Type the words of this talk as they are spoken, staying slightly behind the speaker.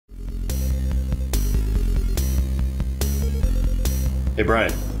Hey,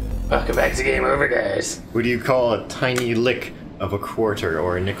 Brian. Welcome back to Game Over, guys. What do you call a tiny lick of a quarter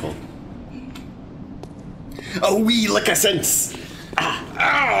or a nickel? A wee lick of sense!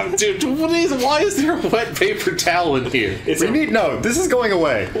 Dude, why is there a wet paper towel in here? No, this is going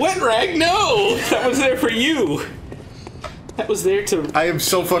away. Wet rag, no! That was there for you. That was there to... I am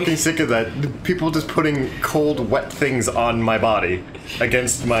so fucking sick of that. People just putting cold, wet things on my body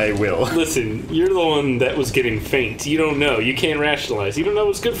against my will. Listen, you're the one that was getting faint. You don't know. You can't rationalize. You don't know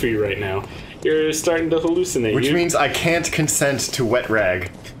what's good for you right now. You're starting to hallucinate. Which means I can't consent to wet rag.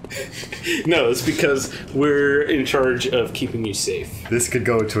 No, it's because we're in charge of keeping you safe. This could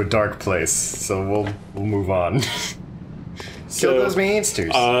go to a dark place, so we'll move on. So, kill those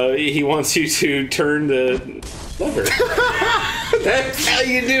monsters. He wants you to turn the lever. That's how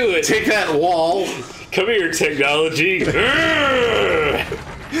you do it. Take that wall. Come here, technology.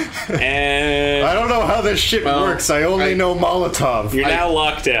 And I don't know how this shit works. I only know Molotov. You're now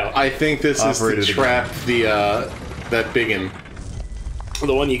locked out. I think this is to trap that biggin.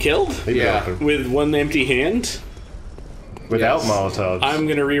 The one you killed? Yeah. With one empty hand? Without Molotovs. I'm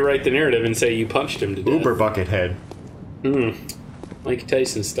gonna rewrite the narrative and say you punched him to death. Uber Buckethead. Mike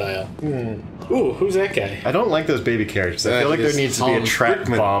Tyson style. Ooh, who's that guy? I don't like those baby characters. I feel like there needs to be a trap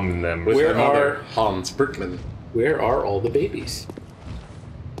bomb in them. Where are Hans Brickman? Where are all the babies?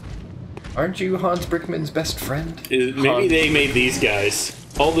 Aren't you Hans Brickman's best friend? Maybe they made these guys.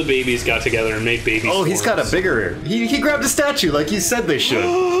 All the babies got together and made babies. Oh, he's got a bigger... He grabbed a statue like you said they should.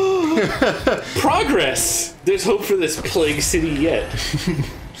 Progress! There's hope for this plague city yet.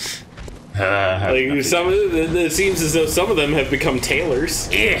 It seems as though some of them have become tailors.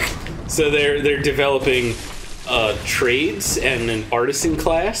 So they're developing trades and an artisan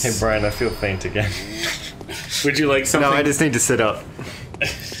class. Hey Brian, I feel faint again. Would you like something? No, I just need to sit up.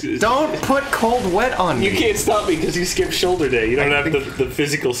 Don't put cold wet on me. You can't stop me because you skipped shoulder day. You don't have the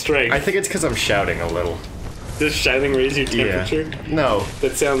physical strength. I think it's because I'm shouting a little. Does shouting raise your temperature? Yeah. No.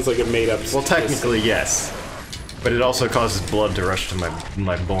 That sounds like a made-up... Well, technically, yes. But it also causes blood to rush to my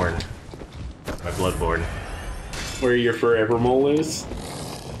Bloodborne. Where your forever mole is?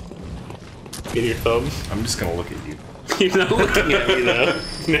 In your thumb? I'm just gonna look at you. You're not looking at me, though.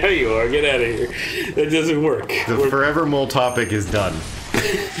 Now you are. Get out of here. That doesn't work. The forever mole topic is done.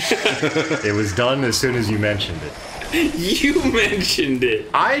 It was done as soon as you mentioned it. You mentioned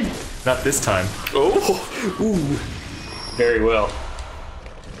it. Not this time. Oh. Ooh. Very well.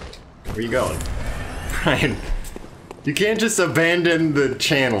 Where are you going? Brian, you can't just abandon the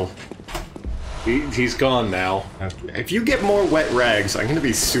channel. He's gone now. If you get more wet rags, I'm gonna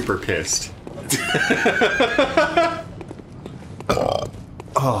be super pissed.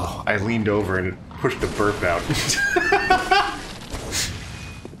 Oh, I leaned over and pushed a burp out.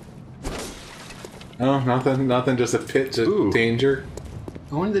 Oh, nothing, just a pit to danger.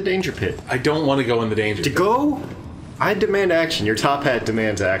 Go in the danger pit. I don't want to go in the danger pit. Go? I demand action. Your top hat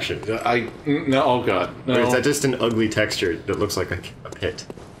demands action. No, oh god. No. Or is that just an ugly texture that looks like a pit?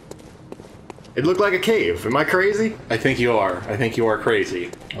 It looked like a cave. Am I crazy? I think you are. I think you are crazy.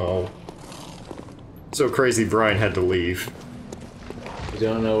 Oh. So crazy Brian had to leave. I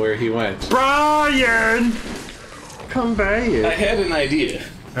don't know where he went. Brian! Come back. I had an idea.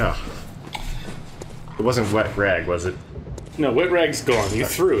 Oh. It wasn't wet rag, was it? No, wet rag's gone. You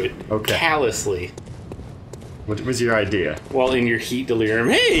threw it. Okay. Callously. What was your idea? While in your heat delirium.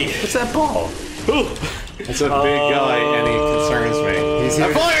 Hey! What's that ball? Ooh. It's a big guy, and he concerns me. He's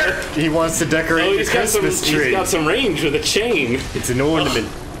here. Fire! He wants to decorate the Christmas tree. He's got some range with a chain. It's an ornament.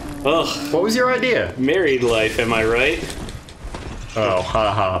 Ugh. What was your idea? Married life, am I right? Oh,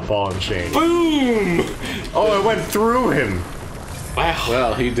 haha, ball and chain. Boom! Oh, it went through him. Wow.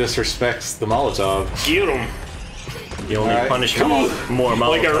 Well, he disrespects the Molotov. Get him. The only punishment more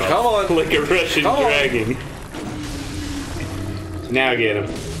Molotov. Like a Russian dragon. Now get him.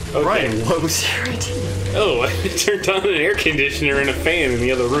 Okay. Brian, what was your idea? Oh, I turned on an air conditioner and a fan in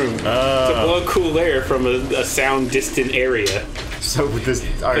the other room to blow cool air from a sound distant area. So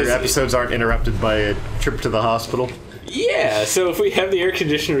our episodes aren't interrupted by a trip to the hospital? Yeah, so if we have the air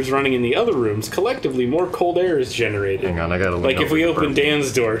conditioners running in the other rooms, collectively more cold air is generated. Hang on, I gotta look. Like if we open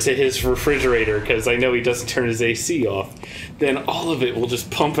Dan's door to his refrigerator, because I know he doesn't turn his AC off, then all of it will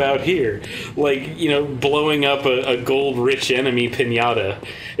just pump out here. Like, you know, blowing up a gold-rich enemy pinata.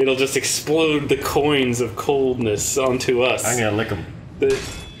 It'll just explode the coins of coldness onto us. I'm gonna lick them.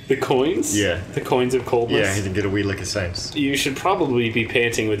 The coins? Yeah. The coins of coldness? Yeah, he can get a wee lick of sense. You should probably be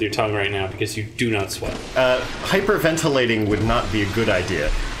panting with your tongue right now because you do not sweat. Hyperventilating would not be a good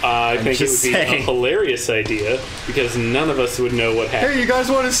idea. I think it would be a hilarious idea because none of us would know what happened. Hey, you guys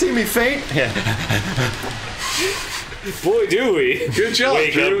want to see me faint? Yeah. Boy, do we. Good job,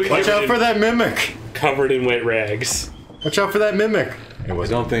 Wake Drew. up, Watch covered out for that mimic. Covered in wet rags. Watch out for that mimic. It I was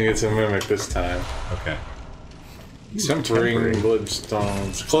don't think it's a mimic this time. okay. Tempering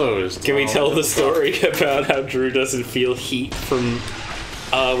bloodstones closed. Can we tell the story about how Drew doesn't feel heat from...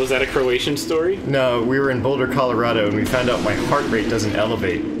 was that a Croatian story? No, we were in Boulder, Colorado, and we found out my heart rate doesn't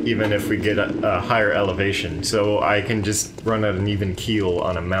elevate even if we get a higher elevation. So I can just run at an even keel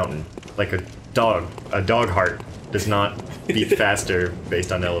on a mountain, like a dog. A dog heart does not beat faster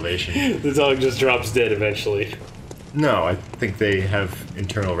based on elevation. The dog just drops dead eventually. No, I think they have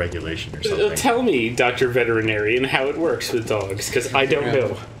internal regulation or something. Tell me, Dr. Veterinarian, how it works with dogs, because I don't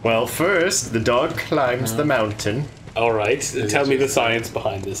know. Well, first, the dog climbs the mountain. All right, tell me the science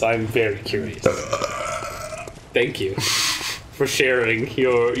behind this. I'm very curious. Thank you for sharing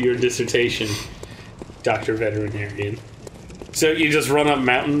your dissertation, Dr. Veterinarian. So you just run up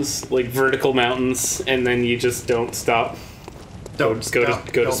mountains, like vertical mountains, and then you just don't stop? Go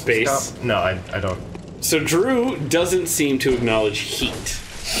to space? Stop. No, I don't. So Drew doesn't seem to acknowledge heat.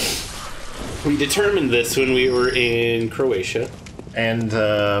 We determined this when we were in Croatia. And,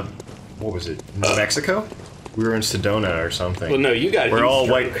 what was it? New Mexico? We were in Sedona or something. Well, no, you got it. Where all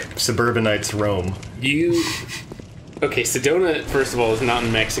white suburbanites roam. Okay, Sedona, first of all, is not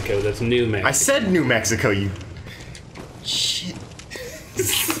in Mexico. That's New Mexico. I said New Mexico, you... Shit.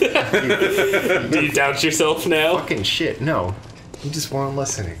 Do you doubt yourself now? Fucking shit, no. You just weren't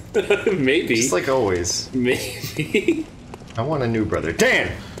listening. Maybe. Just like always. Maybe. I want a new brother.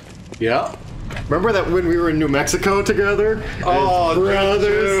 Dan! Yeah. Remember that when we were in New Mexico together? Oh,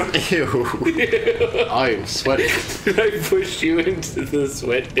 brothers! Ew. I am sweating. Did I push you into the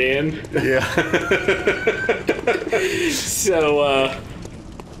sweat, Dan? Yeah. So,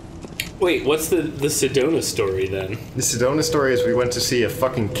 wait, what's the Sedona story then? The Sedona story is we went to see a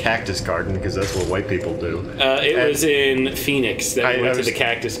fucking cactus garden because that's what white people do. It was in Phoenix that we went to was- the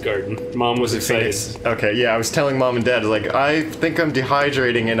cactus garden. Mom was excited. Phoenix. Okay, yeah, I was telling Mom and Dad, like, I think I'm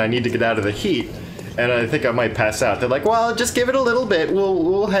dehydrating and I need to get out of the heat. And I think I might pass out. They're like, well, just give it a little bit.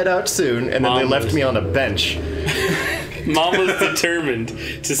 We'll head out soon. And then Mom they left was- me on a bench. Mom was determined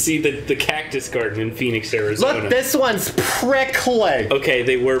to see the cactus garden in Phoenix, Arizona. Look, this one's prickly. Okay,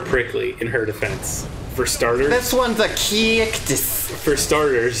 they were prickly in her defense. For starters, This one's a cactus. for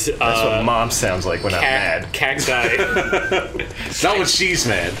starters, That's what Mom sounds like when I'm mad. cacti. Not when she's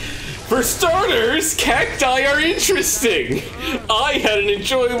mad. For starters, cacti are interesting. I had an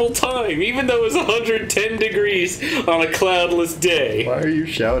enjoyable time, even though it was 110 degrees on a cloudless day. Why are you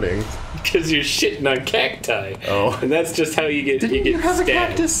shouting? Because you're shitting on cacti. Oh. And that's just how you get Didn't you have stabbed. a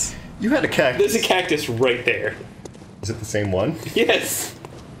cactus? You had a cactus. There's a cactus right there. Is it the same one? Yes.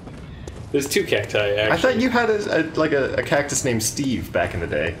 There's two cacti, actually. I thought you had a cactus named Steve back in the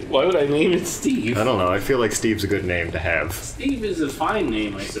day. Why would I name it Steve? I don't know. I feel like Steve's a good name to have. Steve is a fine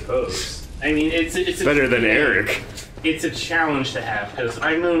name, I suppose. I mean, it's a Better than name. Eric. It's a challenge to have, because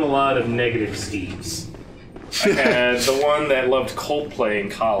I've known a lot of negative Steves. I had the one that loved Coldplay in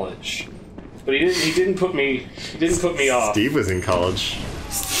college. But he didn't put me off. Steve was in college.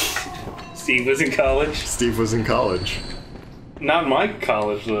 Steve was in college? Steve was in college. Not my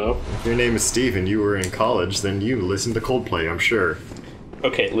college, though. If your name is Steve and you were in college, then you listened to Coldplay, I'm sure.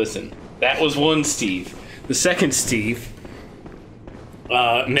 Okay, listen. That was one Steve. The second Steve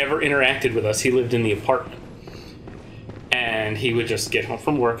never interacted with us. He lived in the apartment. And he would just get home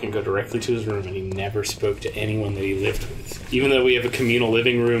from work and go directly to his room, and he never spoke to anyone that he lived with. Even though we have a communal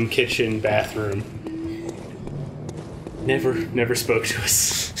living room, kitchen, bathroom. Never spoke to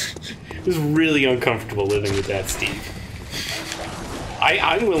us. It was really uncomfortable living with that Steve.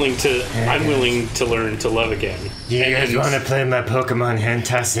 I'm willing to learn to love again. And- play my Pokemon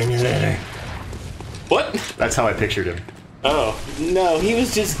Hentai Simulator? What? That's how I pictured him. Oh, no, he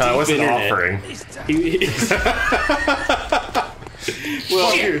was just deep I wasn't internet. offering.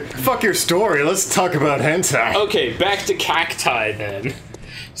 Well, Fuck your story, let's talk about hentai. okay, back to cacti then.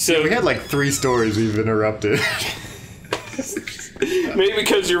 So We had like 3 stories we've interrupted. maybe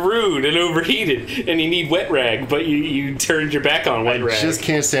because you're rude and overheated and you need wet rag, but you turned your back on wet I rag. just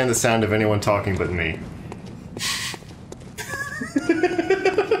can't stand the sound of anyone talking but me.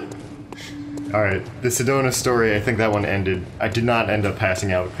 Alright, the Sedona story, I think that one ended. I did not end up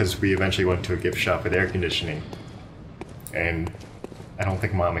passing out because we eventually went to a gift shop with air conditioning. And I don't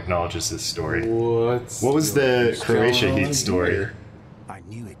think Mom acknowledges this story. What was the Croatia heat story? I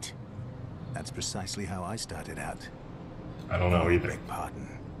knew it. That's precisely how I started out. I don't know either. Beg pardon.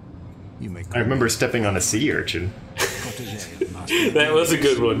 You may I remember stepping on a sea urchin. That was a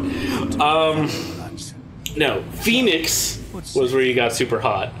good one. No, Phoenix was where you got super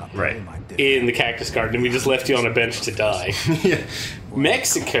hot Right. in the Cactus Garden, and we just left you on a bench to die. Yeah.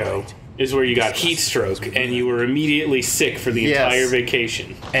 Mexico is where you got heat stroke, and you were immediately sick for the entire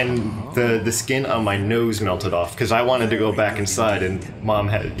vacation. And the skin on my nose melted off because I wanted to go back inside, and Mom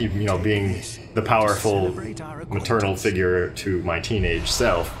had, you know, being the powerful maternal figure to my teenage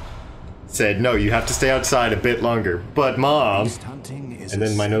self, said, no, you have to stay outside a bit longer. But Mom, and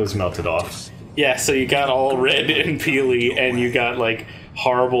then my nose melted off. Yeah, so you got all red and peely, and you got like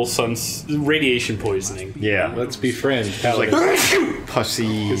horrible radiation poisoning. Yeah. Let's be friends. Like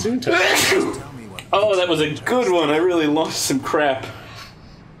pussy. Oh, that was a good one. I really lost some crap.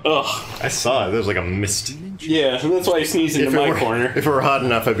 Ugh. I saw it. There was like a mist. Yeah, that's why I sneezed into my corner. If it were hot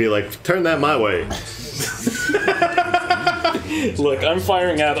enough, I'd be like, turn that my way. Look, I'm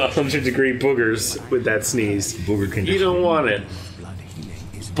firing out 100-degree boogers with that sneeze. Booger conditioning. You don't want it.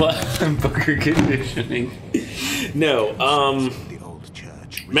 But booger conditioning. No,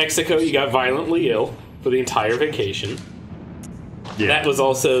 Mexico, you got violently ill for the entire vacation. Yeah. That was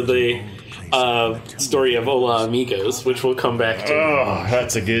also the story of Hola Amigos, which we'll come back to. Oh,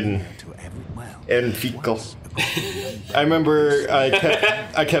 that's a good one. And fecal. I remember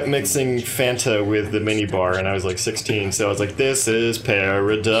I kept mixing Fanta with the minibar, and I was like 16, so I was like, this is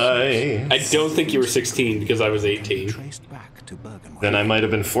paradise. I don't think you were 16 because I was 18. Then I might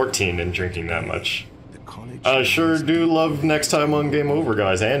have been 14 and drinking that much. I sure do love next time on Game Over,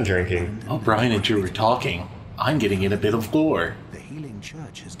 guys, and drinking. Oh, Brian and Drew were talking. I'm getting in a bit of lore.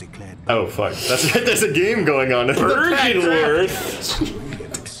 Oh, fuck. There's a game going on. Bergenworth!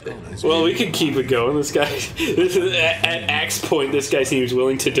 Well, we could keep it going. This guy, at Axe Point, this guy seems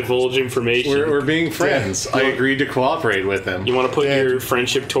willing to divulge information. We're being friends. I agreed to cooperate with him. You want to put your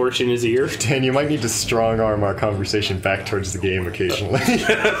friendship torch in his ear? Dan, you might need to strong-arm our conversation back towards the game occasionally.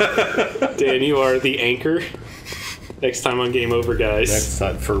 Dan, you are the anchor. Next time on Game Over, guys. That's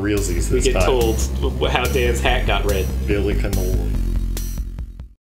not for realsies this we get time. told how Dan's hat got red. Billy Cannoli.